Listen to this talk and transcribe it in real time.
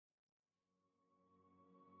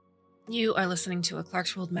You are listening to a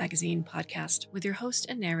Clarkesworld Magazine podcast with your host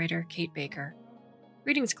and narrator, Kate Baker.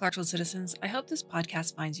 Greetings, Clarkesworld citizens. I hope this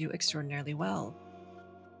podcast finds you extraordinarily well.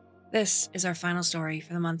 This is our final story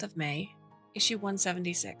for the month of May, issue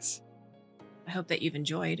 176. I hope that you've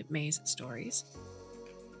enjoyed May's stories.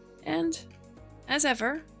 And, as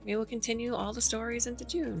ever, we will continue all the stories into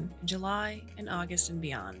June, and July, and August, and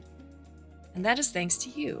beyond. And that is thanks to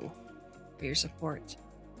you for your support,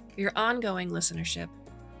 for your ongoing listenership,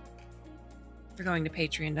 for going to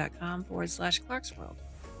patreon.com/Clarkesworld,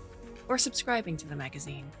 or subscribing to the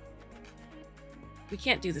magazine. We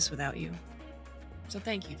can't do this without you, so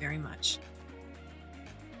thank you very much.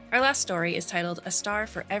 Our last story is titled A Star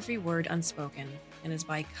for Every Word Unspoken and is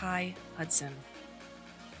by Kai Hudson.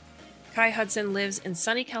 Kai Hudson lives in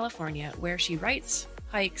sunny California, where she writes,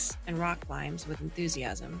 hikes, and rock climbs with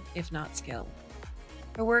enthusiasm, if not skill.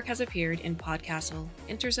 Her work has appeared in Podcastle,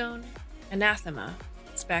 Interzone, Anathema,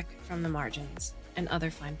 Spec from the Margins, and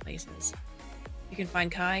other fine places. You can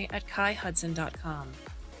find Kai at kaihudson.com.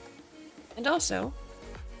 And also,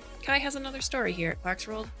 Kai has another story here at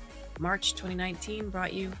Clarkesworld. March 2019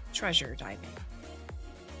 brought you treasure diving.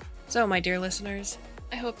 So, my dear listeners,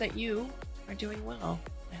 I hope that you are doing well.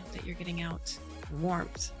 I hope that you're getting out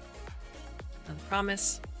warmth. And I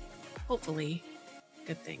promise, hopefully,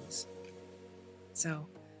 good things. So,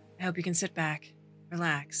 I hope you can sit back,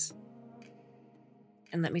 relax,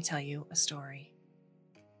 and let me tell you a story.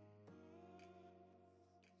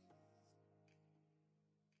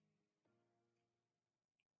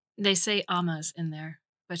 They say Amma's in there,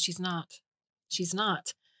 but she's not. She's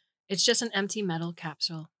not. It's just an empty metal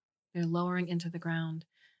capsule. They're lowering into the ground,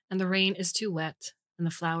 and the rain is too wet, and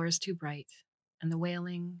the flowers too bright, and the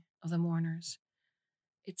wailing of the mourners.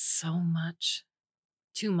 It's so much.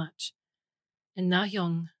 Too much. And Na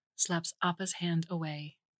Young slaps Appa's hand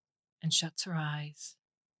away and shuts her eyes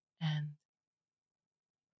and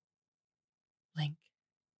blink.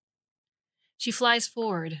 She flies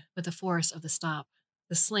forward with the force of the stop.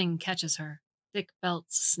 The sling catches her, thick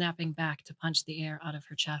belts snapping back to punch the air out of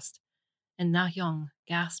her chest. And Na Young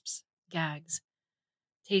gasps, gags,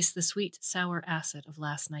 tastes the sweet, sour acid of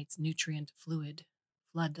last night's nutrient fluid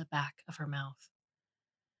flood the back of her mouth.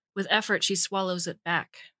 With effort, she swallows it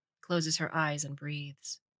back, closes her eyes and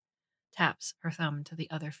breathes, taps her thumb to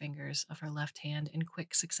the other fingers of her left hand in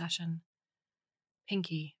quick succession.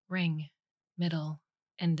 Pinky, ring, middle,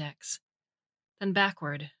 index. Then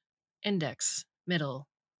backward, index, middle,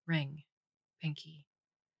 ring, pinky.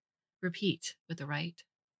 Repeat with the right,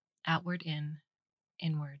 outward in,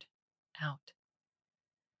 inward, out.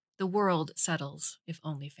 The world settles, if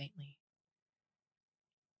only faintly.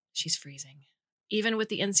 She's freezing. Even with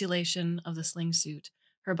the insulation of the sling suit,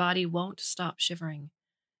 her body won't stop shivering,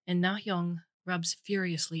 and Na Hyung rubs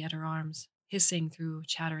furiously at her arms, hissing through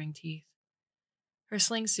chattering teeth. Her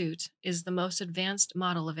sling suit is the most advanced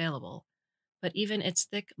model available, but even its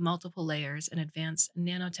thick multiple layers and advanced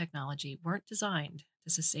nanotechnology weren't designed to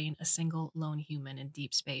sustain a single lone human in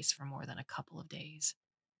deep space for more than a couple of days.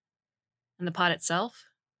 And the pod itself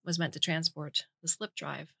was meant to transport the slip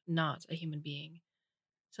drive, not a human being,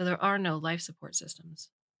 so there are no life support systems.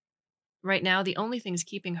 Right now, the only things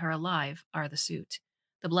keeping her alive are the suit,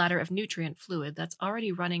 the bladder of nutrient fluid that's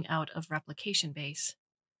already running out of replication base,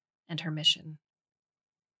 and her mission.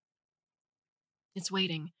 It's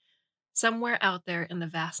waiting, somewhere out there in the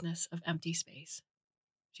vastness of empty space.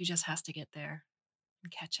 She just has to get there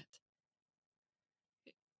and catch it.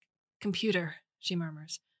 Computer, she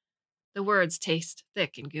murmurs. The words taste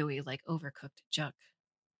thick and gooey like overcooked junk.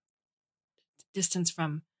 Distance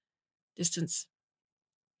from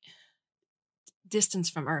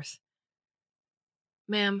Earth.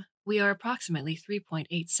 Ma'am, we are approximately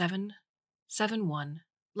 3.8771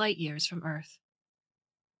 light years from Earth.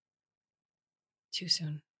 Too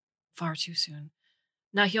soon. Far too soon.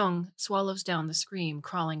 Na Hyung swallows down the scream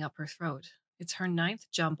crawling up her throat. It's her 9th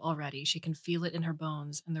jump already. She can feel it in her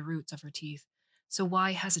bones and the roots of her teeth. So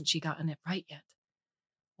why hasn't she gotten it right yet?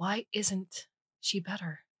 Why isn't she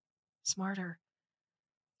better, smarter,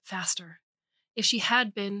 faster? If she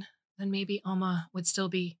had been, then maybe Amma would still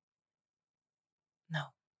be...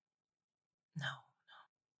 No.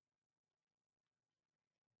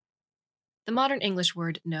 The modern English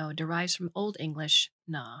word no derives from Old English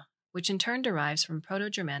na, which in turn derives from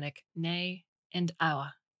Proto-Germanic ne and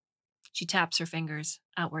awa. She taps her fingers,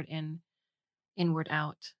 outward in, inward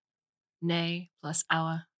out. Ne plus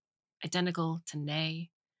awa, identical to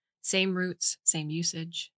ne, same roots, same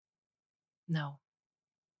usage. No.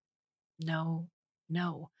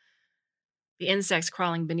 The insects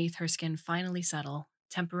crawling beneath her skin finally settle,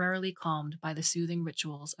 temporarily calmed by the soothing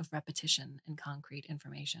rituals of repetition and concrete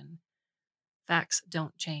information. Facts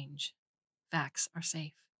don't change. Facts are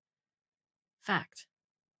safe. Fact,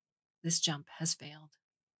 this jump has failed.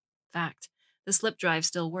 Fact, the slip drive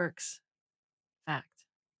still works. Fact,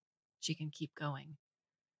 she can keep going.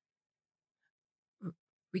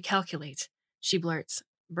 Recalculate, she blurts,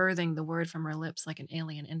 birthing the word from her lips like an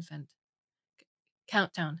alien infant.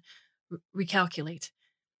 Countdown. Recalculate.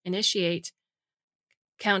 Initiate.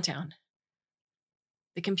 Countdown.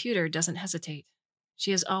 The computer doesn't hesitate.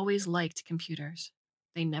 She has always liked computers.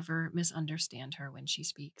 They never misunderstand her when she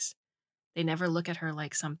speaks. They never look at her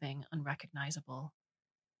like something unrecognizable.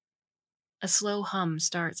 A slow hum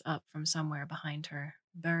starts up from somewhere behind her,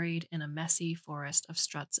 buried in a messy forest of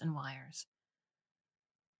struts and wires.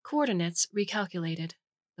 Coordinates recalculated,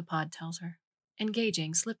 the pod tells her.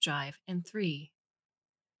 Engaging slip drive in 3.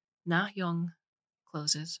 Na Young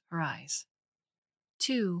closes her eyes.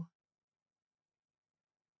 2.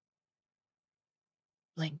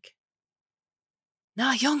 Blink.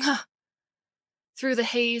 Na Young! Through the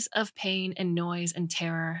haze of pain and noise and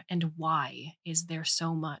terror, and why is there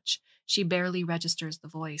so much? She barely registers the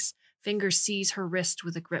voice. Fingers seize her wrist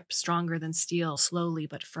with a grip stronger than steel, slowly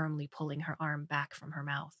but firmly pulling her arm back from her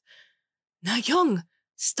mouth. Na Young!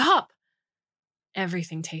 Stop!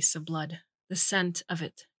 Everything tastes of blood, the scent of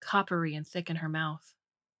it coppery and thick in her mouth.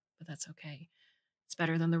 But that's okay. It's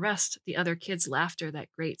better than the rest, the other kids' laughter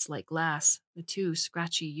that grates like glass, the too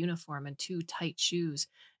scratchy uniform and too tight shoes,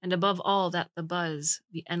 and above all that the buzz,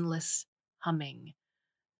 the endless humming.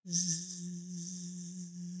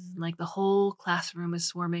 Zzz, like the whole classroom is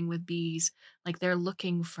swarming with bees, like they're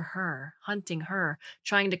looking for her, hunting her,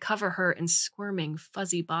 trying to cover her in squirming,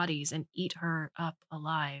 fuzzy bodies and eat her up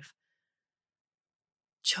alive.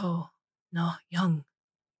 Cho no Young.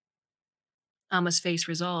 Alma's face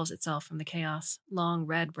resolves itself from the chaos. Long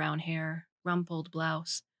red-brown hair, rumpled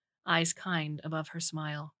blouse, eyes kind above her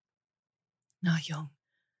smile. Na Young,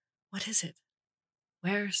 what is it?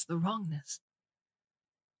 Where's the wrongness?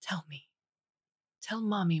 Tell me. Tell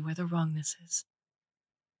Mommy where the wrongness is.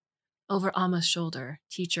 Over Alma's shoulder,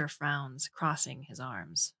 teacher frowns, crossing his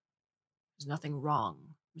arms. There's nothing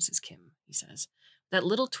wrong, Mrs. Kim, he says. That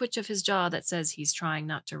little twitch of his jaw that says he's trying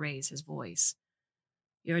not to raise his voice.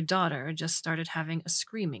 Your daughter just started having a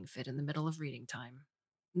screaming fit in the middle of reading time.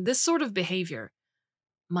 This sort of behavior.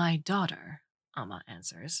 My daughter, Amma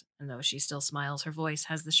answers, and though she still smiles, her voice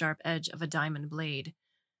has the sharp edge of a diamond blade.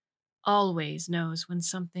 Always knows when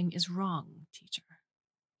something is wrong, teacher.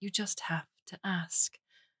 You just have to ask.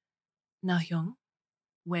 Na-hyung,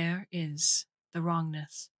 where is the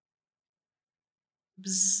wrongness?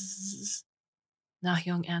 Bzzz.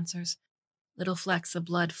 Na-hyung answers. Little flecks of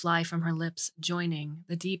blood fly from her lips, joining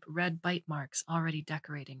the deep red bite marks already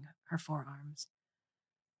decorating her forearms.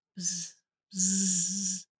 Bzzz.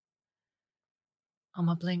 Bzzz.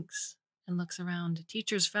 Alma blinks and looks around.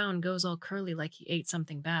 Teacher's frown goes all curly like he ate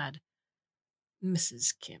something bad.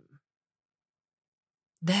 Mrs. Kim.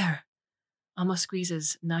 There. Alma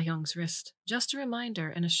squeezes Na-hyung's wrist, just a reminder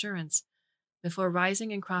and assurance, before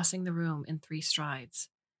rising and crossing the room in 3 strides.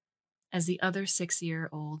 As the other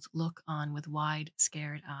 6-year-olds look on with wide,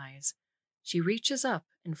 scared eyes, she reaches up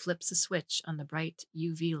and flips a switch on the bright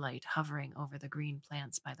UV light hovering over the green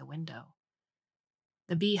plants by the window.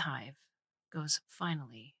 The beehive goes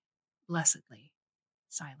finally, blessedly,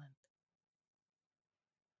 silent.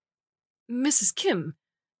 Mrs. Kim,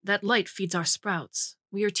 that light feeds our sprouts.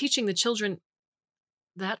 We are teaching the children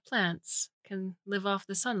that plants can live off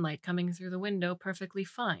the sunlight coming through the window perfectly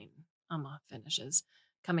fine, Amma finishes,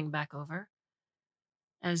 coming back over.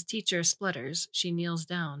 As teacher splutters, she kneels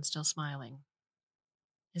down, still smiling.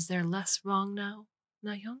 Is there less wrong now,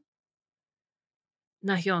 Na-hyung?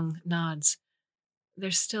 Na-hyung nods.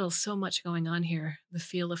 There's still so much going on here, the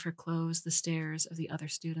feel of her clothes, the stares of the other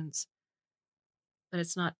students. But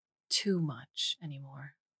it's not too much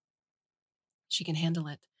anymore. She can handle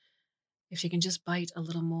it. If she can just bite a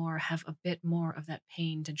little more, have a bit more of that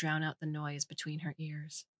pain to drown out the noise between her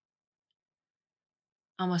ears.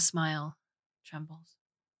 Alma's smile trembles.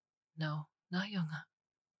 No, Na-hyung,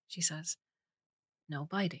 she says. No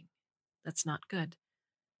biting. That's not good.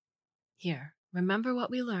 Here, remember what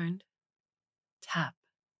we learned? Tap,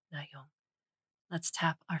 Na-hyung. Let's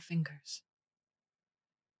tap our fingers.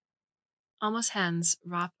 Alma's hands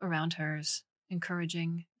wrap around hers,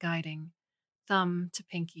 encouraging, guiding, thumb to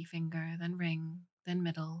pinky finger, then ring, then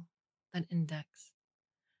middle, then index.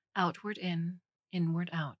 Outward in, inward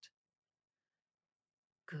out.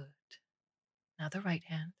 Good. Now the right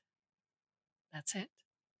hand. That's it.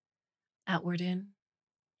 Outward in,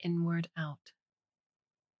 inward out.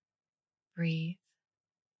 Breathe.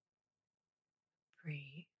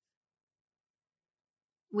 Breathe.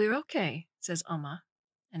 We're okay, says Oma,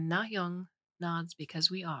 and Na Young nods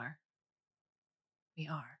because we are. We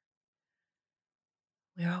are.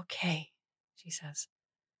 We're okay, she says.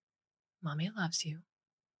 Mommy loves you.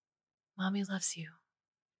 Mommy loves you.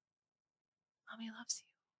 Mommy loves you.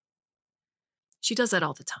 She does that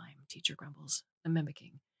all the time, teacher grumbles, the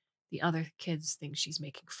mimicking. The other kids think she's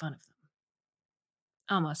making fun of them.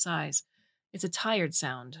 Amma sighs. It's a tired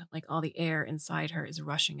sound, like all the air inside her is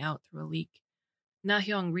rushing out through a leak.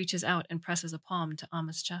 Na-hyung reaches out and presses a palm to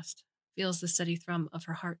Amma's chest, feels the steady thrum of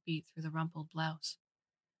her heartbeat through the rumpled blouse.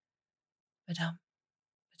 Badum,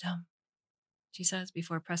 badum, she says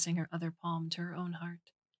before pressing her other palm to her own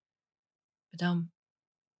heart. Badum,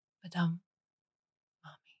 badum,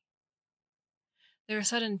 mommy. There are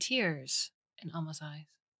sudden tears in Amma's eyes.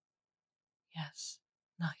 Yes,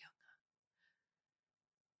 Na-hyung,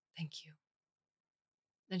 thank you.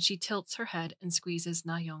 Then she tilts her head and squeezes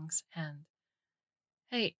Na-hyung's hand.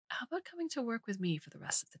 Hey, how about coming to work with me for the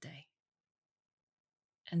rest of the day?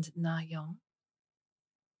 And Na-hyung?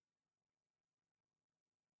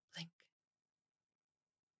 Blink.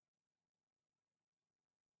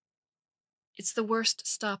 It's the worst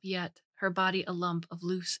stop yet, her body a lump of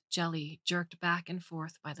loose jelly jerked back and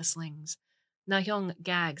forth by the slings. Na-hyung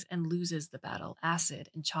gags and loses the battle. Acid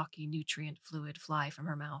and chalky nutrient fluid fly from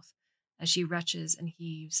her mouth as she retches and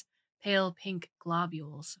heaves, pale pink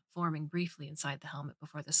globules forming briefly inside the helmet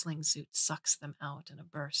before the sling suit sucks them out in a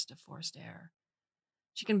burst of forced air.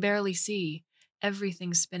 She can barely see,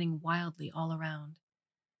 everything spinning wildly all around.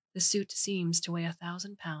 The suit seems to weigh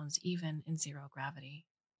 1,000 pounds even in zero gravity.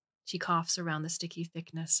 She coughs around the sticky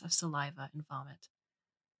thickness of saliva and vomit.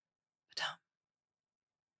 Badum,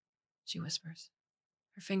 she whispers.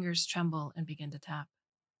 Her fingers tremble and begin to tap.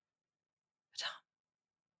 Badum,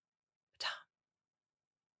 badum.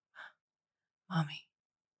 Mommy.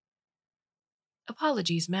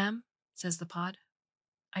 Apologies, ma'am, says the pod.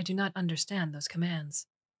 I do not understand those commands.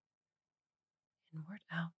 Inward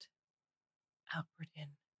out, outward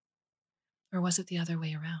in. Or was it the other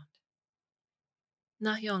way around?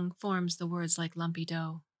 Na-hyung forms the words like lumpy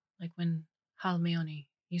dough, like when Halmeoni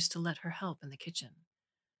used to let her help in the kitchen,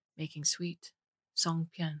 making sweet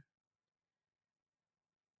songpyeon.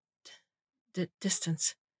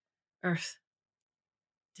 Distance. Earth.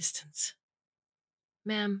 Distance.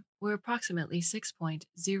 Ma'am, we're approximately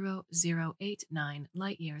 6.0089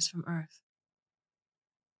 light years from Earth.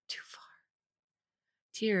 Too far.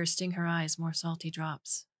 Tears sting her eyes, more salty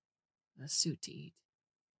drops. A suit to eat.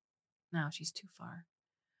 Now she's too far.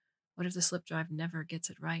 What if the slip drive never gets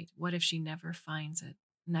it right? What if she never finds it?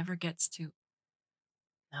 Never gets to...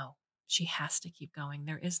 No, she has to keep going.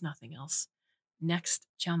 There is nothing else. Next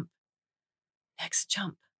jump. Next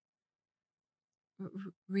jump.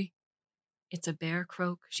 It's a bare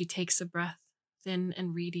croak. She takes a breath, thin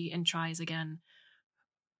and reedy, and tries again.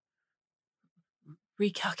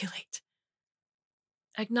 Recalculate.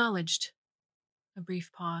 Acknowledged. A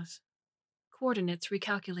brief pause. Coordinates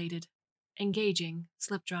recalculated. Engaging.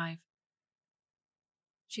 Slip drive.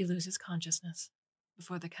 She loses consciousness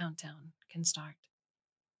before the countdown can start.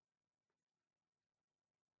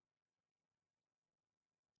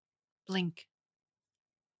 Blink.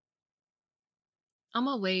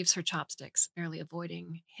 Amma waves her chopsticks, barely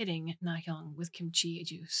avoiding hitting Na-hyung with kimchi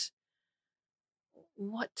juice.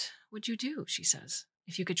 What would you do, she says,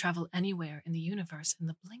 if you could travel anywhere in the universe in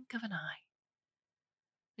the blink of an eye?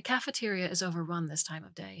 The cafeteria is overrun this time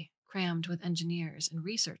of day, crammed with engineers and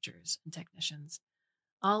researchers and technicians,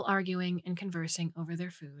 all arguing and conversing over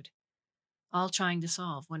their food, all trying to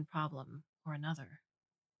solve one problem or another.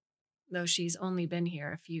 Though she's only been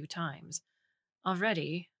here a few times,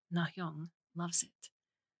 already Na-hyung loves it.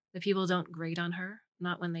 The people don't grate on her,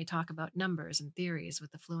 not when they talk about numbers and theories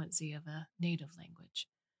with the fluency of a native language.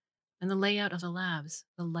 And the layout of the labs,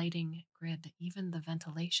 the lighting grid, even the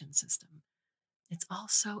ventilation system. It's all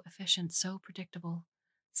so efficient, so predictable,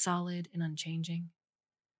 solid and unchanging.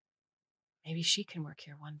 Maybe she can work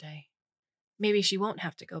here one day. Maybe she won't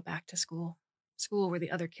have to go back to school. School where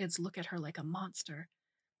the other kids look at her like a monster.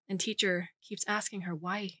 And teacher keeps asking her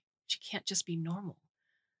why she can't just be normal.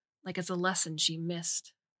 Like it's a lesson she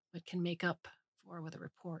missed, but can make up for with a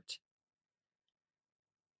report.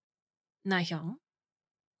 Na-hyung?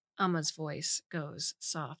 Amma's voice goes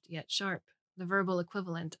soft yet sharp, the verbal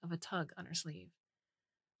equivalent of a tug on her sleeve.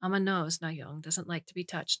 Amma knows Na-hyung doesn't like to be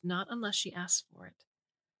touched, not unless she asks for it.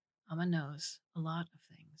 Amma knows a lot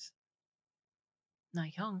of things.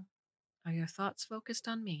 Na-hyung, are your thoughts focused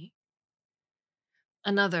on me?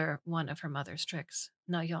 Another one of her mother's tricks.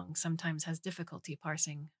 Na-hyung sometimes has difficulty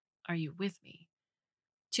parsing, are you with me?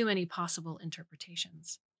 Too many possible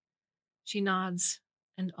interpretations. She nods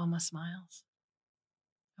And Oma smiles.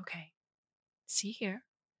 Okay, see here.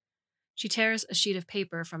 She tears a sheet of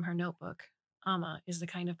paper from her notebook. Amma is the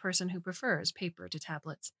kind of person who prefers paper to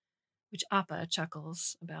tablets, which Appa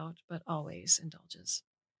chuckles about but always indulges.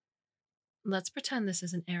 Let's pretend this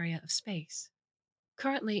is an area of space.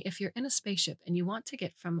 Currently, if you're in a spaceship and you want to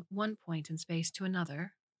get from one point in space to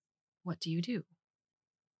another, what do you do?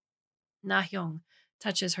 Na-hyung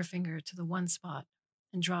touches her finger to the one spot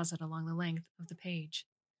and draws it along the length of the page.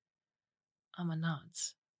 Amma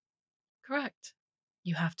nods. Correct.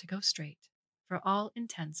 You have to go straight, for all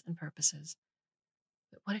intents and purposes.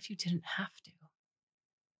 But what if you didn't have to?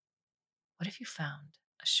 What if you found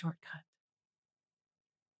a shortcut?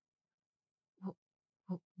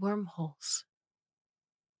 Wormholes.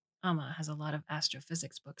 Amma has a lot of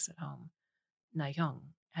astrophysics books at home. Na-hyung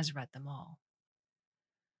has read them all.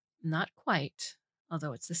 Not quite,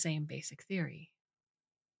 although it's the same basic theory.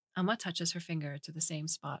 Amma touches her finger to the same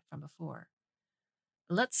spot from before.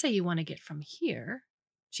 Let's say you want to get from here,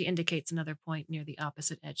 she indicates another point near the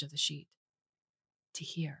opposite edge of the sheet, to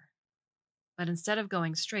here. But instead of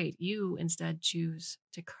going straight, you instead choose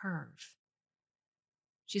to curve.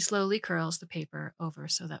 She slowly curls the paper over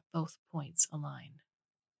so that both points align.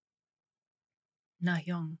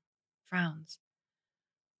 Na-hyung frowns.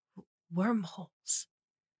 Wormholes.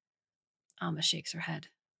 Amma shakes her head.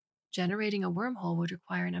 Generating a wormhole would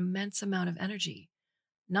require an immense amount of energy,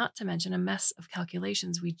 not to mention a mess of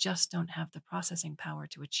calculations we just don't have the processing power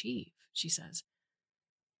to achieve, she says.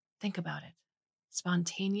 Think about it.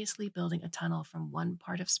 Spontaneously building a tunnel from one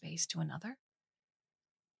part of space to another?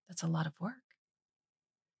 That's a lot of work.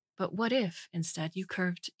 But what if, instead, you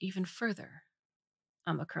curved even further?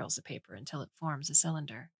 Amma curls the paper until it forms a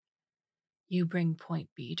cylinder. You bring point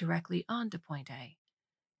B directly onto point A,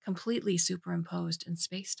 completely superimposed in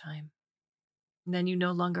space-time. Then you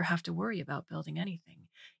no longer have to worry about building anything.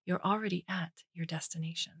 You're already at your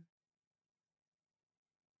destination.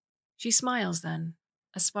 She smiles then,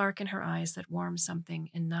 a spark in her eyes that warms something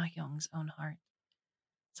in Na-hyung's own heart.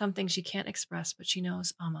 Something she can't express, but she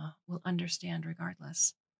knows Amma will understand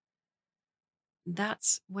regardless.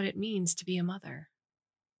 That's what it means to be a mother.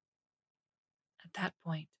 At that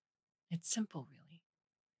point, it's simple, really.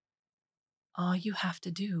 All you have to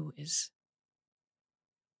do is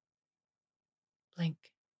blink.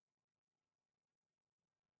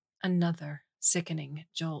 Another sickening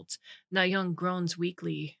jolt. Na-hyung groans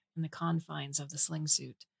weakly in the confines of the sling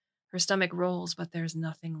suit. Her stomach rolls, but there's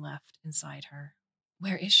nothing left inside her.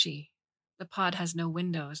 Where is she? The pod has no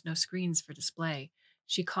windows, no screens for display.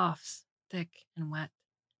 She coughs, thick and wet.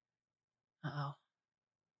 Uh-oh.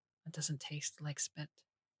 That doesn't taste like spit.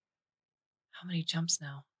 How many jumps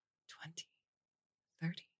now? 20?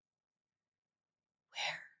 30?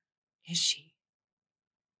 Where is she?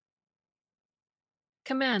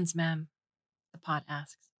 Commands, ma'am, the pod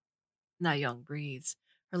asks. Na-hyung breathes.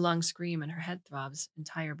 Her lungs scream and her head throbs,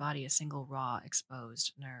 entire body a single raw,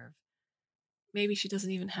 exposed nerve. Maybe she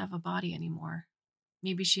doesn't even have a body anymore.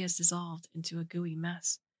 Maybe she has dissolved into a gooey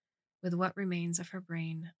mess, with what remains of her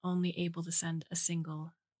brain only able to send a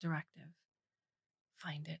single directive.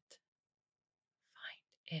 Find it.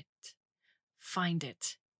 Find it. Find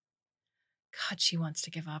it. God, she wants to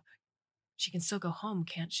give up. She can still go home,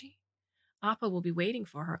 can't she? Appa will be waiting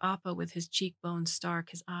for her. Appa with his cheekbones stark,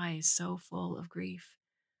 his eyes so full of grief.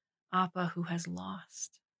 Appa who has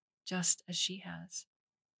lost, just as she has.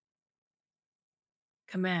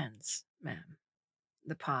 Commands, ma'am.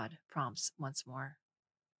 The pod prompts once more.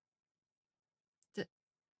 D-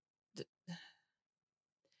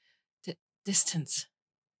 d- distance.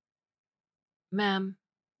 Ma'am,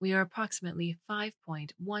 we are approximately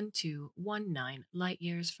 5.1219 light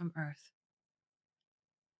years from Earth.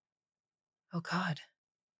 Oh God.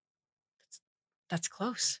 That's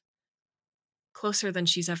close. Closer than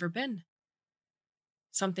she's ever been.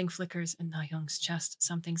 Something flickers in Na-hyung's chest,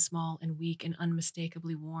 something small and weak and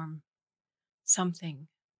unmistakably warm. Something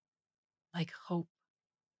like hope.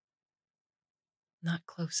 Not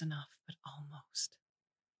close enough, but almost.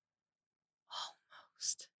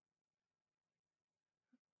 Almost.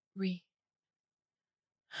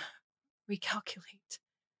 Recalculate.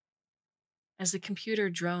 As the computer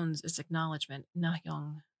drones its acknowledgement,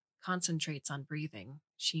 Na-hyung concentrates on breathing.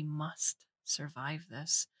 She must survive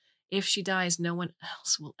this. If she dies, no one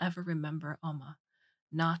else will ever remember Amma.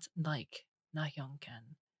 Not like Na-hyung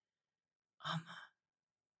can. Amma,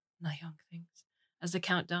 Na-hyung thinks. As the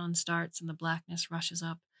countdown starts and the blackness rushes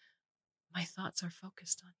up, my thoughts are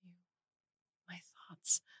focused on you. My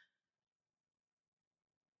thoughts.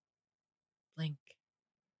 Blink.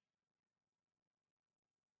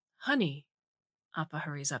 Honey, Appa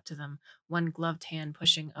hurries up to them, one gloved hand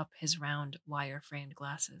pushing up his round, wire-framed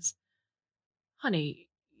glasses. Honey,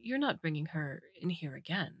 you're not bringing her in here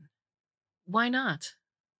again. Why not?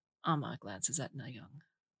 Amma glances at Nayoung.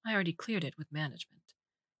 I already cleared it with management.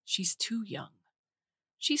 She's too young.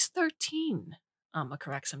 She's 13, Amma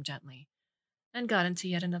corrects him gently, and got into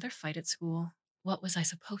yet another fight at school. What was I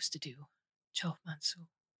supposed to do? Cho Mansu.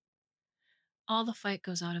 All the fight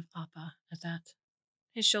goes out of Appa at that.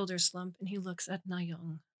 His shoulders slump and he looks at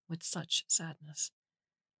Nayoung with such sadness.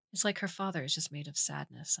 It's like her father is just made of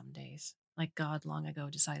sadness some days, like God long ago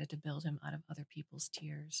decided to build him out of other people's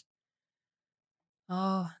tears.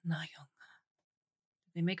 Oh, Nayoung,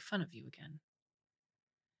 did they make fun of you again?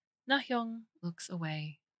 Nahyung looks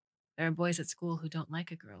away. There are boys at school who don't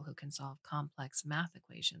like a girl who can solve complex math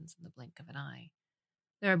equations in the blink of an eye.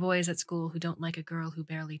 There are boys at school who don't like a girl who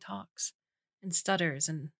barely talks and stutters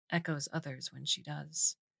and echoes others when she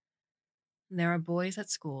does. And there are boys at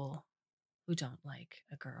school who don't like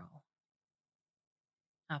a girl.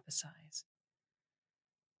 Appa sighs.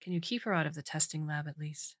 Can you keep her out of the testing lab at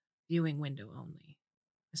least? Viewing window only.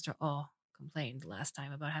 Mr. Oh complained last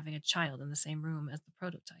time about having a child in the same room as the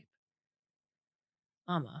prototype.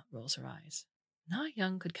 Amma rolls her eyes. Na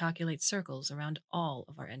Young could calculate circles around all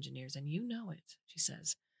of our engineers, and you know it, she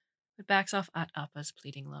says, but backs off at Appa's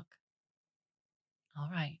pleading look. All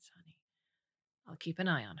right, honey. I'll keep an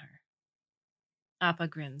eye on her. Appa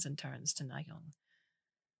grins and turns to Nayoung.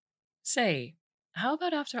 Say, how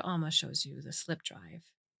about after Amma shows you the slip drive,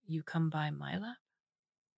 you come by my lab?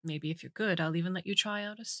 Maybe if you're good, I'll even let you try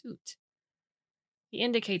out a suit. He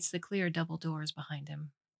indicates the clear double doors behind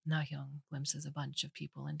him. Nahyung glimpses a bunch of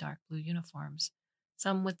people in dark blue uniforms,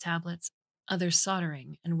 some with tablets, others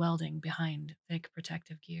soldering and welding behind thick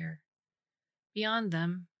protective gear. Beyond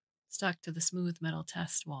them, stuck to the smooth metal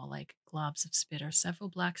test wall like globs of spit, are several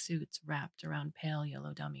black suits wrapped around pale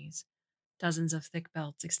yellow dummies, dozens of thick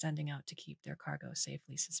belts extending out to keep their cargo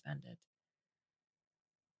safely suspended.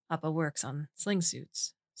 Appa works on sling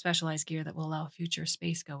suits, specialized gear that will allow future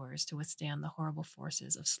spacegoers to withstand the horrible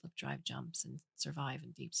forces of slip drive jumps and survive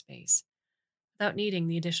in deep space, without needing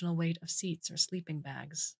the additional weight of seats or sleeping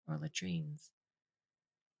bags or latrines.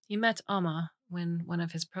 He met Amma when one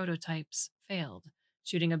of his prototypes failed,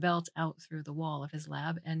 shooting a belt out through the wall of his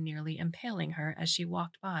lab and nearly impaling her as she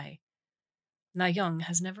walked by. Nayoung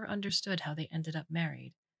has never understood how they ended up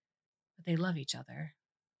married, but they love each other.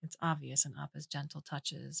 It's obvious in Appa's gentle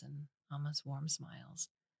touches and Amma's warm smiles,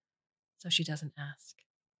 so she doesn't ask.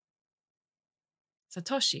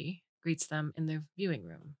 Satoshi greets them in their viewing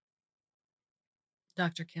room.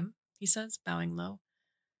 Dr. Kim, he says, bowing low.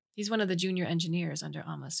 He's one of the junior engineers under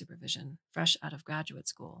Amma's supervision, fresh out of graduate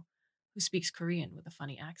school, who speaks Korean with a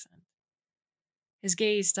funny accent. His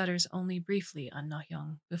gaze stutters only briefly on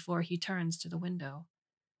Nahyung before he turns to the window.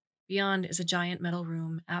 Beyond is a giant metal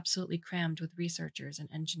room absolutely crammed with researchers and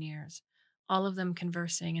engineers, all of them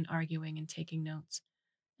conversing and arguing and taking notes,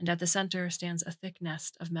 and at the center stands a thick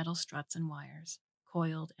nest of metal struts and wires,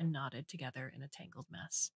 coiled and knotted together in a tangled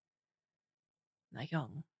mess.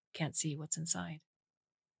 Nahyung can't see what's inside.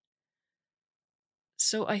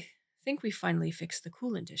 So I think we finally fixed the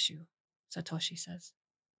coolant issue, Satoshi says.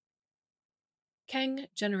 Kang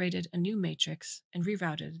generated a new matrix and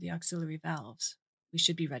rerouted the auxiliary valves. We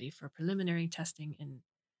should be ready for preliminary testing in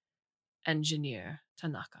Engineer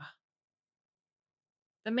Tanaka.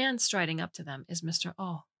 The man striding up to them is Mr.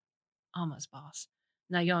 Oh, Amma's boss.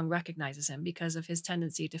 Nayoung recognizes him because of his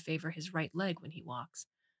tendency to favor his right leg when he walks,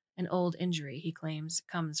 an old injury he claims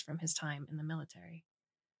comes from his time in the military.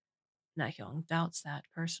 Nahyung doubts that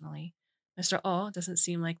personally. Mr. Oh doesn't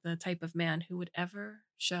seem like the type of man who would ever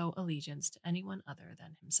show allegiance to anyone other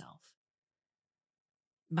than himself.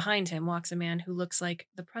 Behind him walks a man who looks like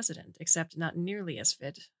the president, except not nearly as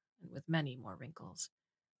fit and with many more wrinkles.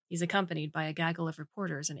 He's accompanied by a gaggle of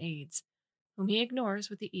reporters and aides, whom he ignores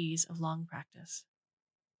with the ease of long practice.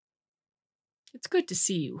 It's good to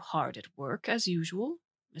see you hard at work, as usual,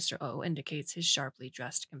 Mr. O indicates his sharply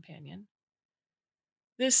dressed companion.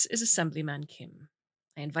 This is Assemblyman Kim.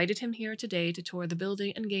 I invited him here today to tour the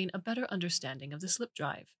building and gain a better understanding of the slip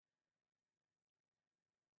drive.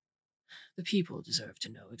 The people deserve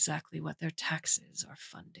to know exactly what their taxes are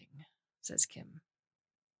funding, says Kim.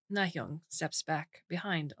 Nahyung steps back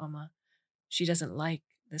behind Oma. She doesn't like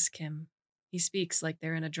this Kim. He speaks like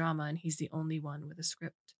they're in a drama and he's the only one with a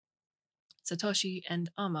script. Satoshi and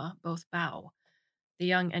Amma both bow. The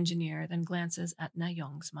young engineer then glances at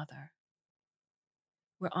Nayoung's mother.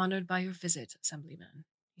 We're honored by your visit, Assemblyman,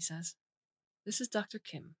 he says. This is Dr.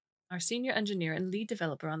 Kim, our senior engineer and lead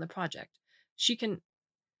developer on the project. She can...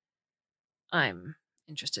 I'm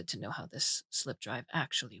interested to know how this slip drive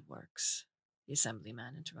actually works, the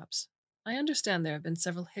assemblyman interrupts. I understand there have been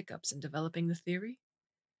several hiccups in developing the theory.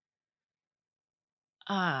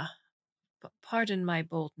 Ah, pardon my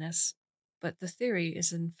boldness, but the theory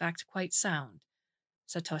is in fact quite sound,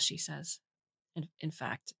 Satoshi says. In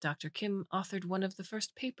fact, Dr. Kim authored one of the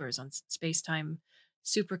first papers on space-time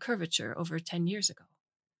supercurvature over 10 years ago.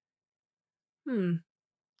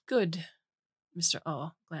 Good. Mr.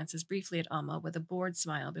 O glances briefly at Amma with a bored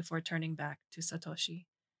smile before turning back to Satoshi.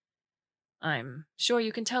 I'm sure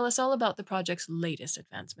you can tell us all about the project's latest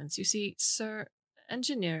advancements. You see, Sir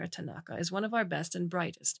Engineer Tanaka is one of our best and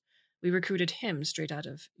brightest. We recruited him straight out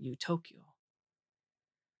of Tokyo.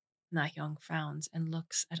 Nahyung frowns and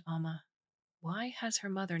looks at Amma. Why has her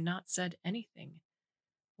mother not said anything?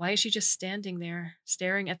 Why is she just standing there,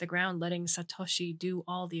 staring at the ground, letting Satoshi do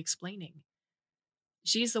all the explaining?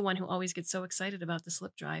 She's the one who always gets so excited about the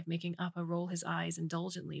slip drive, making Appa roll his eyes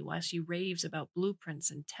indulgently while she raves about blueprints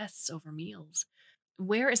and tests over meals.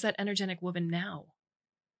 Where is that energetic woman now?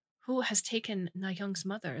 Who has taken Na-young's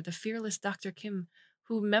mother, the fearless Dr. Kim,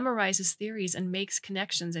 who memorizes theories and makes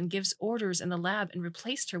connections and gives orders in the lab, and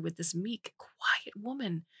replaced her with this meek, quiet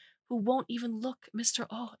woman who won't even look Mr.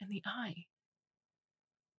 Oh in the eye?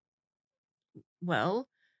 Well,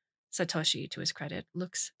 Satoshi, to his credit,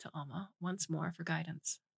 looks to Amma once more for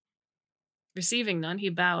guidance. Receiving none, he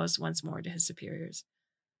bows once more to his superiors.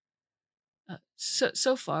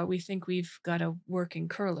 So far, we think we've got a working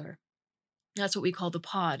curler. That's what we call the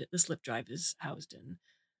pod the slip drive is housed in,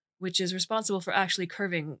 which is responsible for actually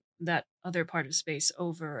curving that other part of space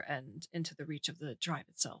over and into the reach of the drive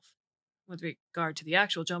itself. With regard to the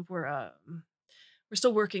actual jump, we're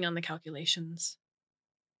still working on the calculations.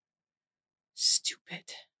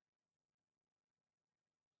 Stupid.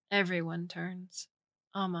 Everyone turns.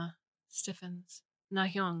 Amma stiffens.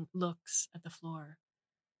 Nahyung looks at the floor.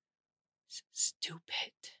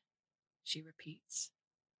 Stupid, she repeats.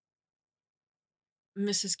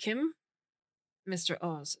 Mrs. Kim? Mr.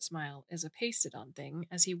 O's smile is a pasted-on thing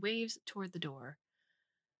as he waves toward the door.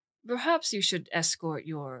 Perhaps you should escort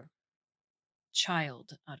your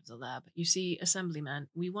child out of the lab. You see, Assemblyman,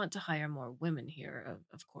 we want to hire more women here,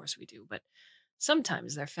 of course we do, but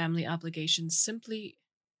sometimes their family obligations simply...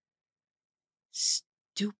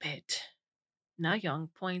 Stupid. Na Young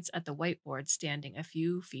points at the whiteboard standing a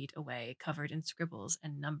few feet away, covered in scribbles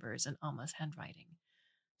and numbers in Alma's handwriting.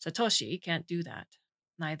 Satoshi can't do that.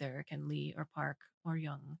 Neither can Lee or Park or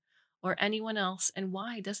Young or anyone else, and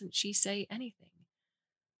why doesn't she say anything?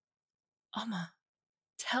 Alma,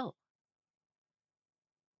 tell.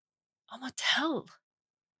 Alma, tell.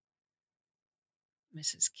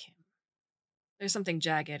 Mrs. Kim. There's something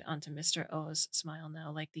jagged onto Mr. O's smile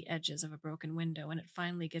now, like the edges of a broken window, and it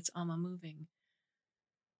finally gets Alma moving.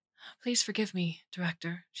 Please forgive me,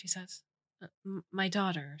 Director, she says. My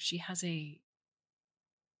daughter, she has a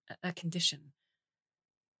condition.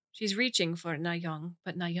 She's reaching for Na-young,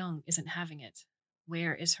 but Na-young isn't having it.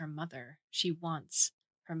 Where is her mother? She wants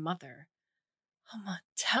her mother. Alma,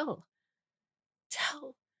 tell.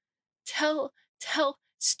 Tell. Tell. Tell.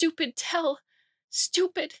 Stupid, tell.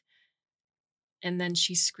 Stupid. And then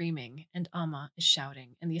she's screaming, and Amma is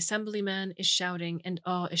shouting, and the assemblyman is shouting, and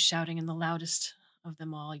Ah is shouting, and the loudest of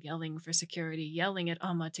them all, yelling for security, yelling at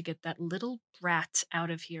Amma to get that little brat out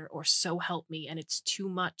of here, or so help me, and it's too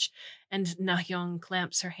much. And Nahyung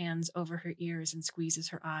clamps her hands over her ears and squeezes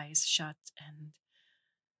her eyes shut, and...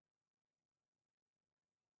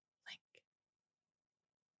 Blink.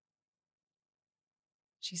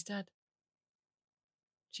 She's dead.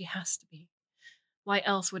 She has to be. Why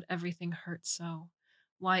else would everything hurt so?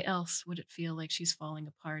 Why else would it feel like she's falling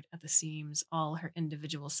apart at the seams, all her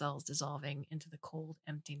individual cells dissolving into the cold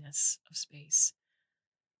emptiness of space?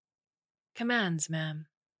 Commands, ma'am.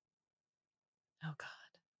 Oh,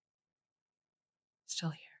 God.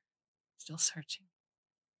 Still here. Still searching.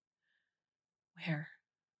 Where?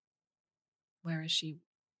 Where is she?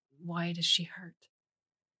 Why does she hurt?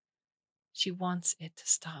 She wants it to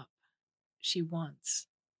stop. She wants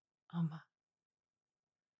Amma.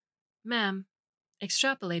 Ma'am,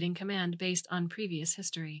 extrapolating command based on previous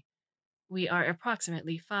history. We are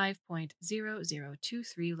approximately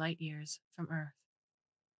 5.0023 light years from Earth.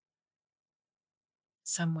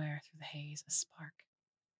 Somewhere through the haze, a spark.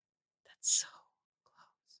 That's so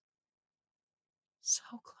close.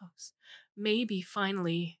 So close. Maybe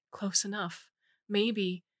finally close enough.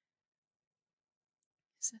 Maybe.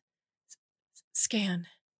 Scan.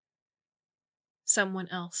 Someone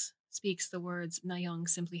else speaks the words. Nayoung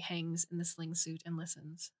simply hangs in the sling suit and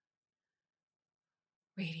listens.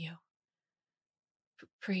 Radio.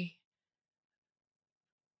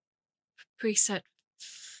 Preset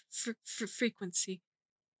frequency.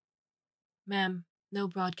 Ma'am, no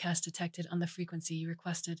broadcast detected on the frequency you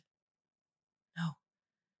requested. No,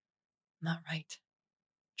 not right.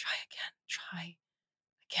 Try again. Try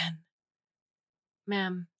again.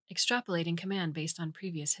 Ma'am, extrapolating command based on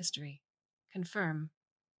previous history. Confirm.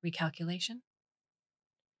 Recalculation?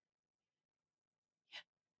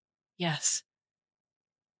 Yes.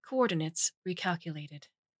 Coordinates recalculated.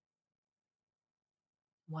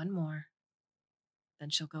 One more. Then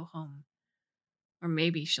she'll go home. Or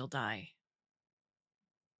maybe she'll die.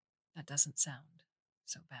 That doesn't sound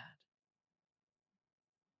so bad.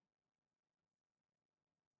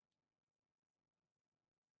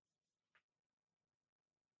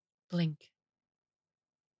 Blink.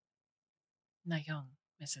 Na-young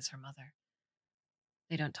misses her mother.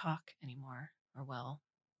 They don't talk anymore, or well,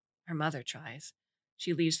 her mother tries.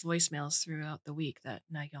 She leaves voicemails throughout the week that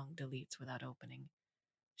Na-young deletes without opening.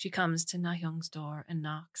 She comes to Na-young's door and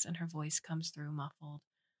knocks, and her voice comes through muffled.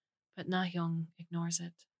 But Na-young ignores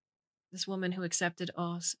it. This woman who accepted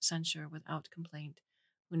Oh's censure without complaint,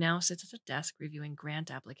 who now sits at a desk reviewing grant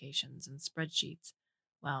applications and spreadsheets,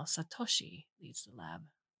 while Satoshi leads the lab,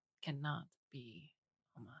 cannot be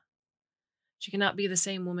Oma. She cannot be the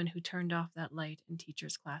same woman who turned off that light in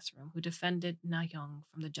teacher's classroom, who defended Na-young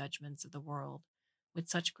from the judgments of the world with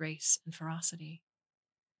such grace and ferocity.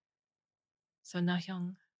 So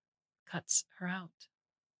Na-young cuts her out.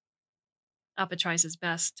 Appa tries his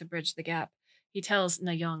best to bridge the gap. He tells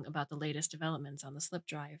Na-young about the latest developments on the slip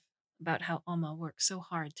drive, about how Oma works so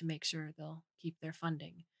hard to make sure they'll keep their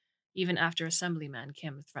funding, even after Assemblyman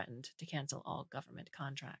Kim threatened to cancel all government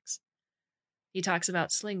contracts. He talks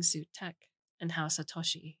about sling suit tech and how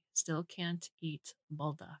Satoshi still can't eat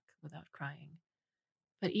buldak without crying.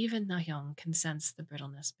 But even Na-young can sense the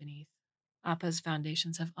brittleness beneath. Appa's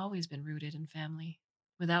foundations have always been rooted in family.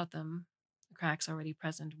 Without them, the cracks already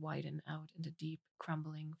present widen out into deep,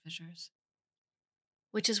 crumbling fissures.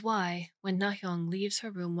 Which is why, when Na-young leaves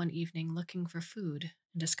her room one evening looking for food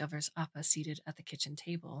and discovers Appa seated at the kitchen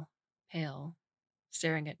table, pale,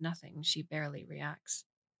 staring at nothing, she barely reacts.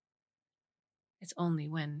 It's only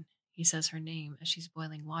when he says her name as she's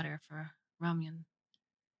boiling water for ramyun.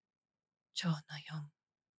 Cho Na-young.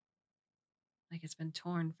 Like it's been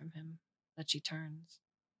torn from him, that she turns.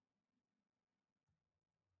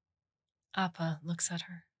 Appa looks at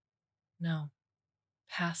her. No,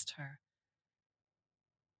 past her.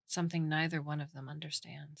 Something neither one of them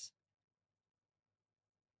understands.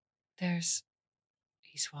 There's...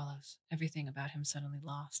 He swallows, everything about him suddenly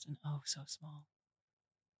lost and oh so small.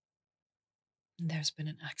 There's been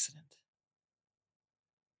an accident.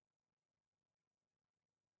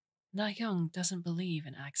 Na-young doesn't believe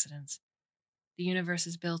in accidents. The universe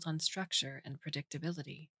is built on structure and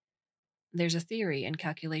predictability. There's a theory and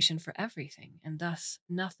calculation for everything, and thus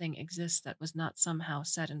nothing exists that was not somehow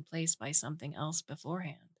set in place by something else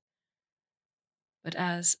beforehand. But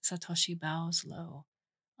as Satoshi bows low,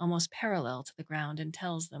 almost parallel to the ground, and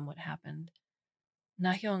tells them what happened,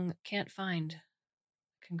 Na-young can't find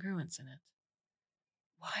congruence in it.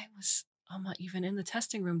 Why was Alma even in the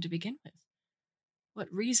testing room to begin with? What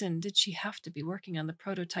reason did she have to be working on the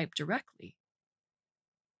prototype directly?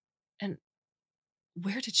 And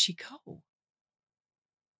where did she go?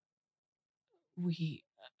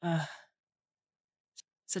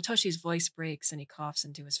 Satoshi's voice breaks and he coughs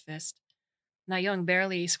into his fist. Na-young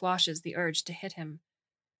barely squashes the urge to hit him.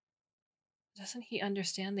 Doesn't he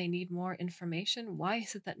understand they need more information? Why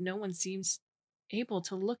is it that no one seems able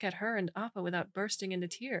to look at her and Appa without bursting into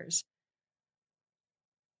tears?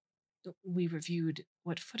 We reviewed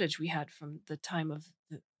what footage we had from the time of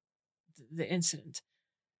the incident.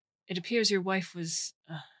 It appears your wife was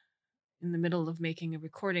in the middle of making a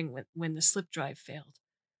recording when the slip drive failed.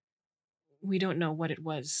 We don't know what it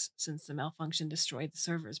was since the malfunction destroyed the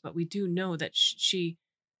servers, but we do know that she...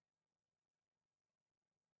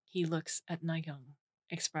 He looks at Na-young,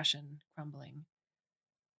 expression crumbling.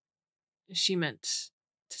 She meant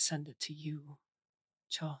to send it to you,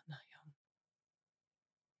 Cho Na-young.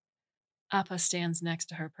 Appa stands next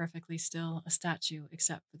to her perfectly still, a statue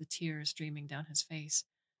except for the tears streaming down his face.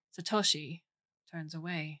 Satoshi turns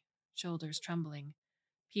away, shoulders trembling.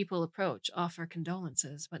 People approach, offer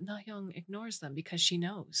condolences, but Na-young ignores them because she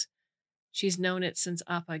knows. She's known it since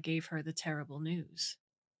Appa gave her the terrible news.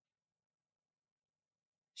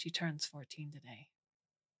 She turns 14 today.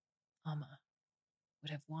 Amma would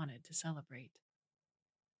have wanted to celebrate.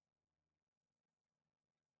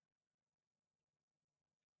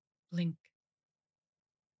 Blink.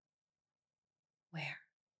 Where?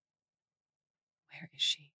 Where is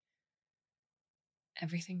she?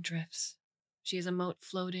 Everything drifts. She is a mote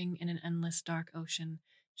floating in an endless dark ocean.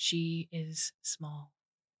 She is small.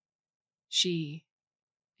 She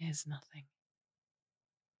is nothing.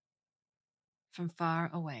 From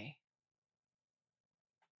far away.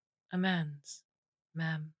 Amends,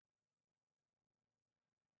 ma'am.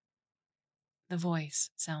 The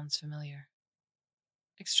voice sounds familiar.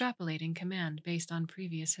 Extrapolating command based on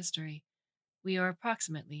previous history, we are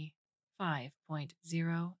approximately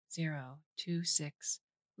 5.0026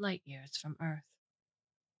 light years from Earth.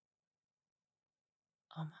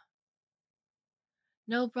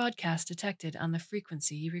 No broadcast detected on the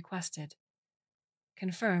frequency you requested.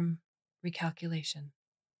 Confirm recalculation.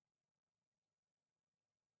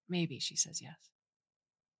 Maybe she says yes.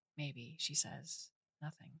 Maybe she says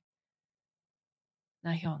nothing.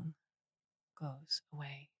 Nahyung goes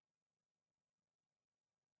away.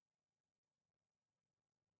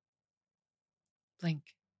 Blink.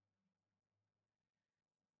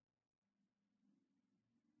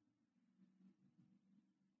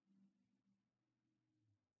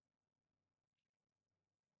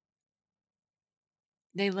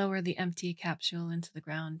 They lower the empty capsule into the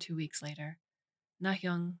ground 2 weeks later.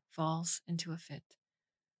 Nahyung falls into a fit.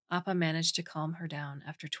 Appa managed to calm her down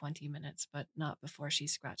after 20 minutes, but not before she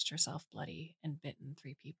scratched herself bloody and bitten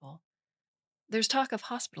 3 people. There's talk of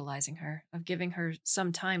hospitalizing her, of giving her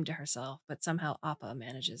some time to herself, but somehow Appa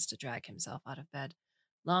manages to drag himself out of bed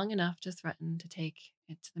long enough to threaten to take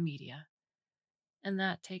it to the media. And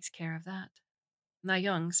that takes care of that.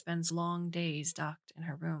 Nayoung spends long days docked in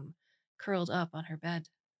her room, curled up on her bed.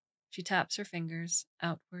 She taps her fingers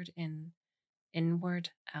outward in,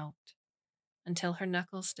 inward out, until her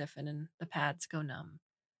knuckles stiffen and the pads go numb.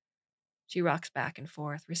 She rocks back and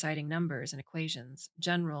forth, reciting numbers and equations,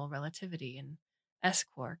 general relativity and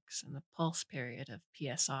S-quarks, and the pulse period of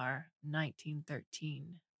PSR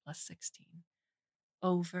 1913 plus 16.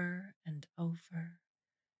 Over and over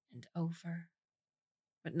and over.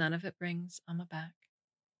 But none of it brings Amma back.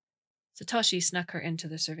 Satoshi snuck her into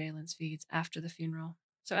the surveillance feeds after the funeral.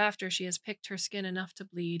 So after she has picked her skin enough to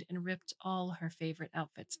bleed and ripped all her favorite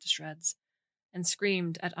outfits to shreds, and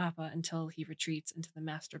screamed at Appa until he retreats into the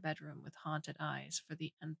master bedroom with haunted eyes for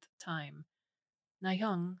the nth time,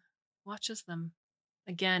 Nayoung watches them.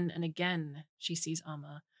 Again and again she sees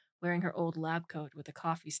Amma, wearing her old lab coat with a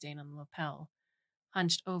coffee stain on the lapel,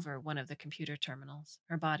 hunched over one of the computer terminals,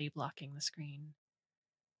 her body blocking the screen.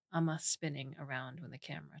 Amma spinning around when the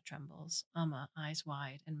camera trembles. Amma eyes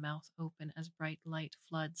wide and mouth open as bright light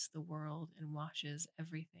floods the world and washes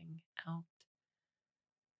everything out.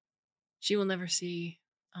 She will never see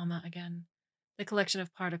Amma again. The collection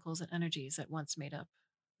of particles and energies that once made up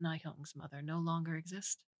Nahyung's mother no longer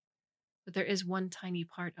exist. But there is one tiny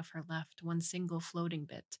part of her left, one single floating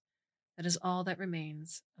bit. That is all that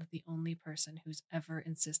remains of the only person who's ever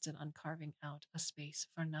insisted on carving out a space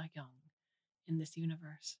for Nahyung in this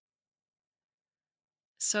universe.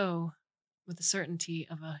 So, with the certainty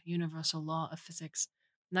of a universal law of physics,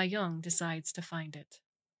 Nahyung decides to find it.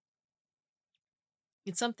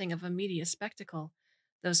 It's something of a media spectacle,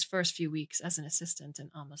 those first few weeks as an assistant in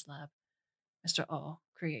Amma's lab. Mr. O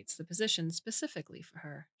creates the position specifically for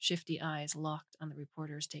her, shifty eyes locked on the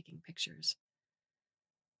reporters taking pictures.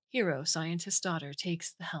 Hero scientist's daughter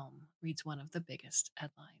takes the helm, reads one of the biggest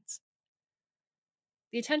headlines.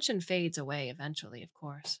 The attention fades away eventually, of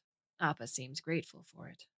course. Appa seems grateful for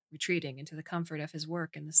it, retreating into the comfort of his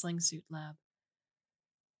work in the slingsuit lab.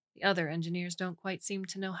 The other engineers don't quite seem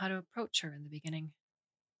to know how to approach her in the beginning.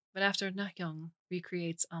 But after Nahyung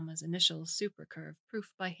recreates Amma's initial super curve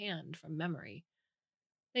proof by hand from memory,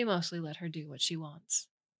 they mostly let her do what she wants.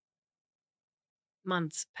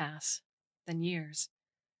 Months pass, then years.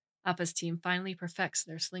 Appa's team finally perfects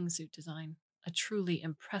their slingsuit design, a truly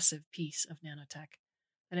impressive piece of nanotech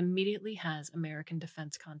that immediately has American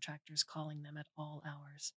defense contractors calling them at all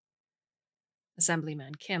hours.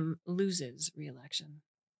 Assemblyman Kim loses re-election.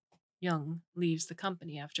 Young leaves the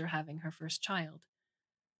company after having her first child.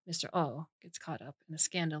 Mr. O gets caught up in a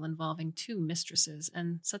scandal involving 2 mistresses,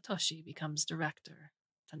 and Satoshi becomes director,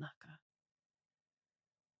 Tanaka.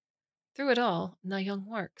 Through it all, Nayoung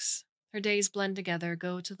works. Her days blend together,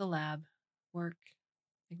 go to the lab, work,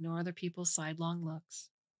 ignore other people's sidelong looks,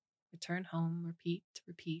 return home, repeat,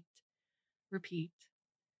 repeat, repeat.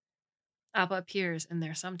 Appa appears in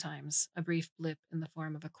there sometimes, a brief blip in the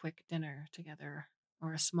form of a quick dinner together,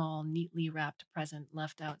 or a small, neatly wrapped present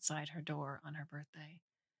left outside her door on her birthday.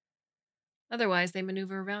 Otherwise, they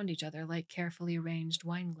maneuver around each other like carefully arranged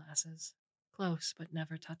wine glasses, close but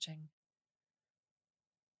never touching.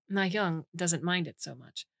 Nayoung doesn't mind it so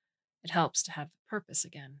much. It helps to have purpose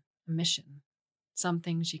again, a mission,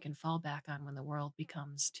 something she can fall back on when the world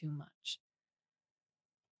becomes too much.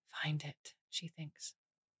 Find it, she thinks.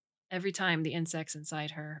 Every time the insects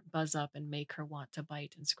inside her buzz up and make her want to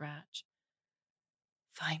bite and scratch.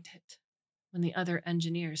 Find it. When the other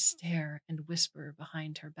engineers stare and whisper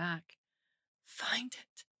behind her back. Find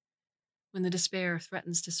it. When the despair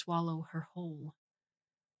threatens to swallow her whole.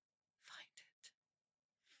 Find it.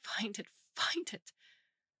 Find it. Find it.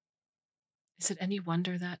 Is it any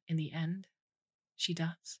wonder that, in the end, she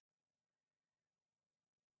does?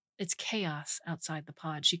 It's chaos outside the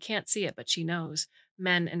pod. She can't see it, but she knows.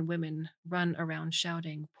 Men and women run around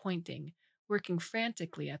shouting, pointing, working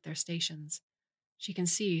frantically at their stations. She can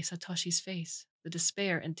see Satoshi's face, the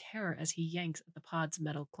despair and terror as he yanks at the pod's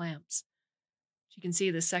metal clamps. She can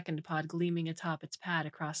see the second pod gleaming atop its pad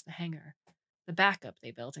across the hangar, the backup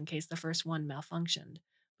they built in case the first one malfunctioned.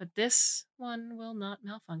 But this one will not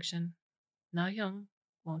malfunction. Na Young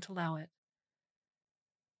won't allow it.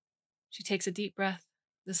 She takes a deep breath.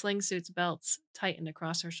 The sling suit's belts tighten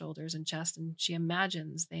across her shoulders and chest, and she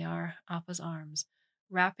imagines they are Appa's arms,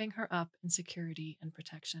 wrapping her up in security and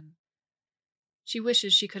protection. She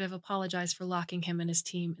wishes she could have apologized for locking him and his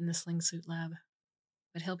team in the sling suit lab,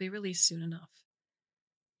 but he'll be released soon enough.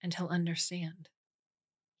 And he'll understand.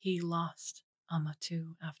 He lost Amma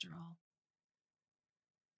too, after all.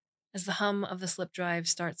 As the hum of the slip drive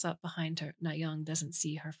starts up behind her, Nayung doesn't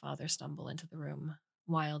see her father stumble into the room,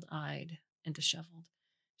 wild-eyed and disheveled.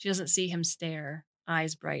 She doesn't see him stare,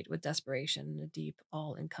 eyes bright with desperation and a deep,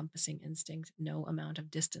 all-encompassing instinct no amount of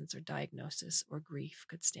distance or diagnosis or grief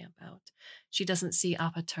could stamp out. She doesn't see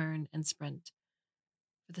Appa turn and sprint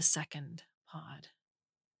for the second pod.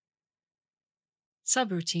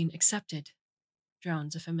 Subroutine accepted,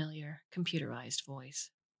 drones a familiar, computerized voice.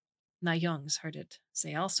 Na Young's heard it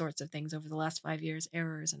say all sorts of things over the last 5 years,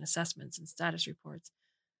 errors and assessments and status reports.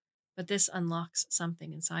 But this unlocks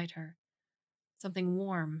something inside her, something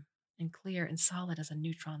warm and clear and solid as a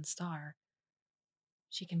neutron star.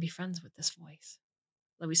 She can be friends with this voice.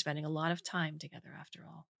 They'll be spending a lot of time together after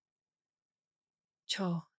all.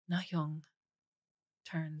 Cho Na Young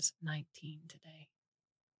turns 19 today.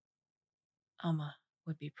 Amma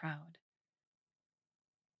would be proud.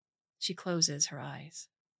 She closes her eyes.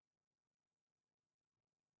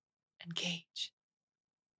 Engage.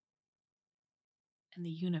 And the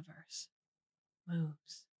universe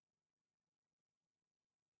moves.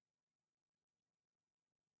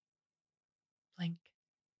 Blink.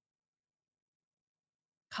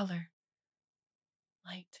 Color.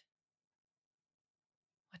 Light.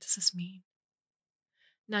 What does this mean?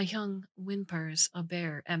 Na-young whimpers a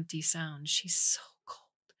bare, empty sound. She's so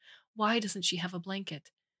cold. Why doesn't she have a blanket?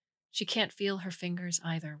 She can't feel her fingers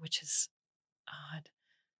either, which is odd.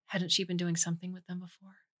 Hadn't she been doing something with them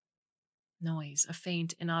before? Noise, a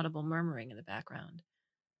faint, inaudible murmuring in the background.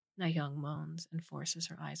 Na-young moans and forces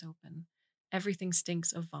her eyes open. Everything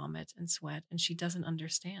stinks of vomit and sweat, and she doesn't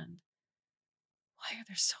understand. Why are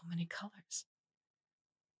there so many colors?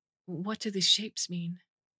 What do these shapes mean?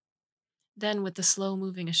 Then, with the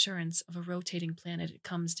slow-moving assurance of a rotating planet, it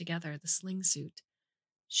comes together, the sling suit.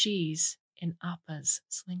 She's in Appa's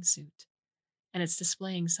sling suit, and it's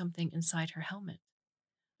displaying something inside her helmet.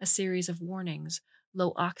 A series of warnings: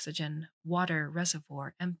 low oxygen, water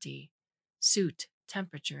reservoir empty, suit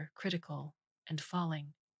temperature critical and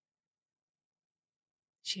falling.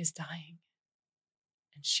 She is dying,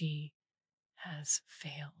 and she has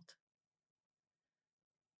failed.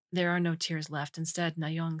 There are no tears left. Instead,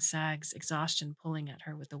 Nayong sags, exhaustion pulling at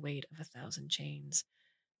her with the weight of 1,000 chains.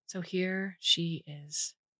 So here she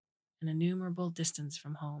is, an innumerable distance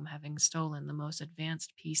from home, having stolen the most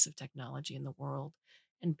advanced piece of technology in the world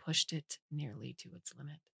and pushed it nearly to its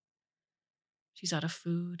limit. She's out of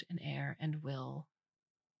food and air and will.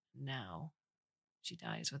 Now she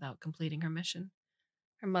dies without completing her mission.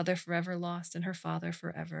 Her mother forever lost and her father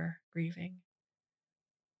forever grieving.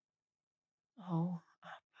 Oh,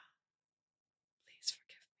 Appa, please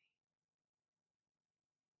forgive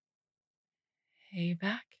me. Hey,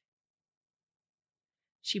 back?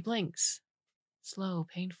 She blinks. Slow,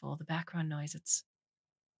 painful, the background noise, it's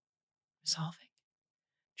resolving,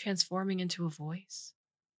 transforming into a voice.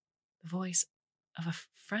 The voice of a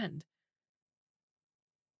friend.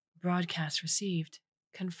 Broadcast received.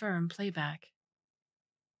 Confirm playback.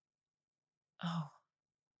 Oh.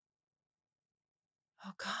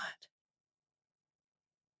 Oh, God.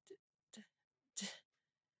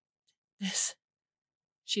 This.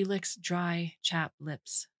 She licks dry, chapped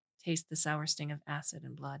lips, tastes the sour sting of acid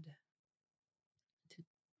and blood.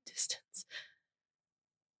 Distance.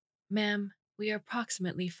 Ma'am, we are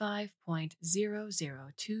approximately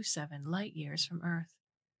 5.0027 light years from Earth.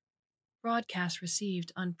 Broadcast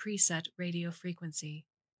received on preset radio frequency.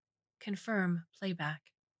 Confirm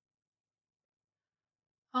playback.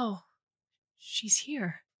 Oh, she's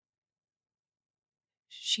here.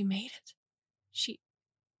 She made it. She.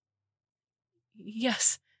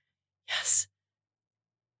 Yes, yes,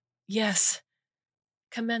 yes.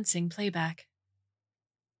 Commencing playback.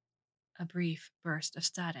 A brief burst of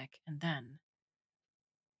static, and then.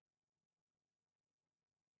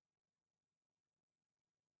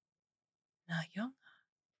 Na Young?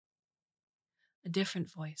 A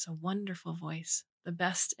different voice, a wonderful voice, the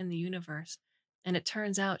best in the universe. And it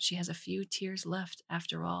turns out she has a few tears left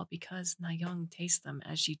after all because Na Young tastes them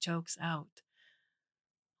as she chokes out.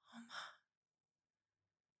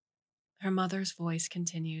 Her mother's voice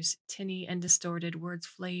continues, tinny and distorted, words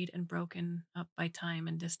flayed and broken up by time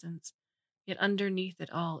and distance. Yet underneath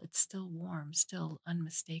it all, it's still warm, still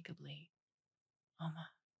unmistakably. Oma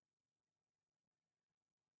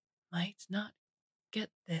might not get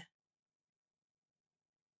the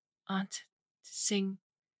aunt to sing,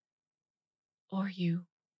 or you,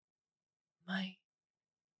 my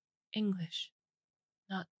English,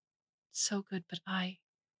 not so good, but I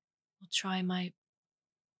will try my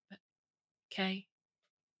but okay,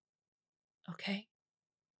 okay.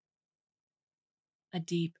 A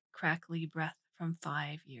deep, crackly breath from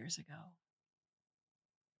 5 years ago.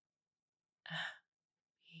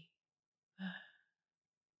 Happy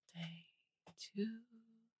birthday to you.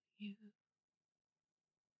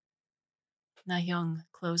 Nayoung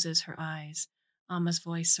closes her eyes. Amma's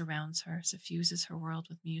voice surrounds her, suffuses her world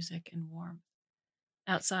with music and warmth.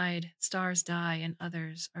 Outside, stars die and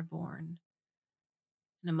others are born.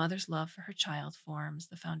 And a mother's love for her child forms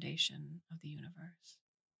the foundation of the universe.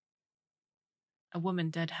 A woman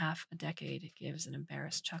dead half a decade gives an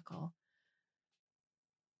embarrassed chuckle.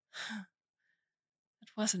 That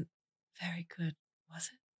wasn't very good, was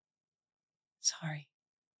it? Sorry.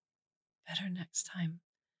 Better next time.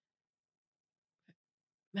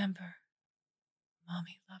 Remember,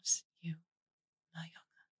 Mommy loves you, Nayoung.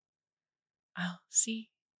 I'll see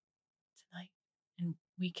tonight, and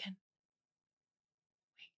we can.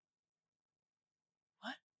 Wait,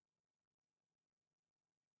 what?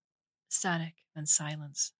 Static, then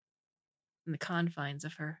silence. In the confines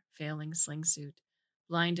of her failing slingsuit,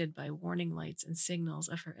 blinded by warning lights and signals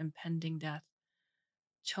of her impending death,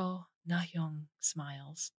 Cho Na-young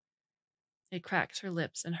smiles. It cracks her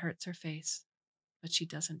lips and hurts her face, but she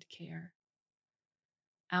doesn't care.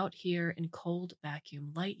 Out here in cold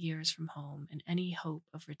vacuum, light years from home and any hope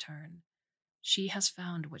of return, she has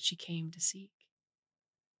found what she came to seek.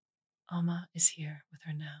 Amma is here with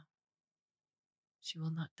her now. She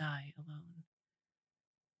will not die alone.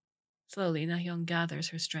 Slowly, Nahyung gathers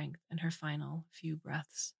her strength and her final few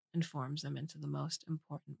breaths and forms them into the most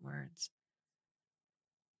important words.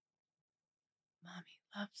 Mommy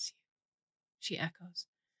loves you, she echoes.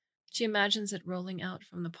 She imagines it rolling out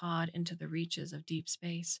from the pod into the reaches of deep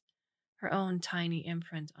space, her own tiny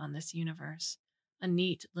imprint on this universe, a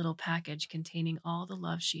neat little package containing all the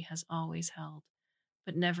love she has always held,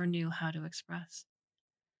 but never knew how to express.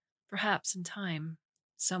 Perhaps in time,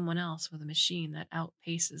 someone else with a machine that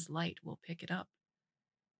outpaces light will pick it up,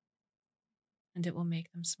 and it will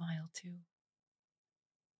make them smile too.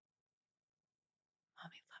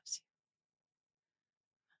 Mommy loves you.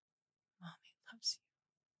 Mommy loves you.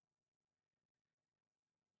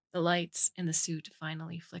 The lights in the suit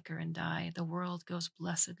finally flicker and die. The world goes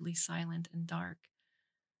blessedly silent and dark.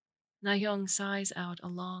 Nahyung sighs out a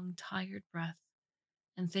long, tired breath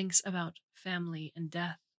and thinks about family and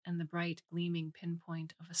death and the bright, gleaming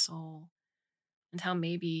pinpoint of a soul, and how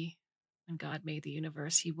maybe when God made the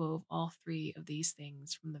universe, he wove all three of these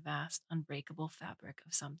things from the vast, unbreakable fabric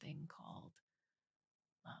of something called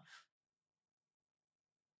love.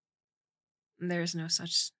 And there is no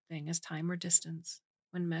such thing as time or distance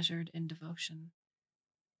when measured in devotion.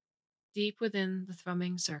 Deep within the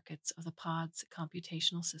thrumming circuits of the pod's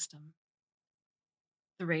computational system,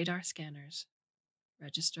 the radar scanners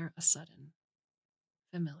register a sudden,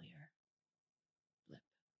 familiar blip.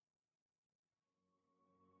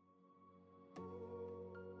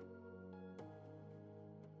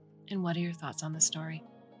 And what are your thoughts on this story?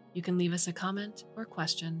 You can leave us a comment or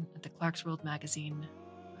question at the Clarkesworld Magazine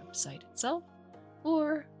website itself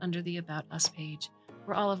or under the About Us page,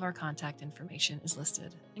 where all of our contact information is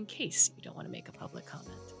listed in case you don't want to make a public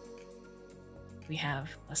comment. We have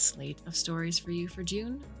a slate of stories for you for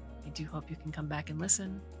June. I do hope you can come back and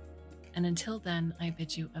listen. And until then, I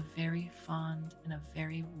bid you a very fond and a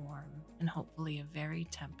very warm and hopefully a very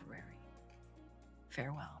temporary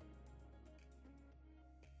farewell.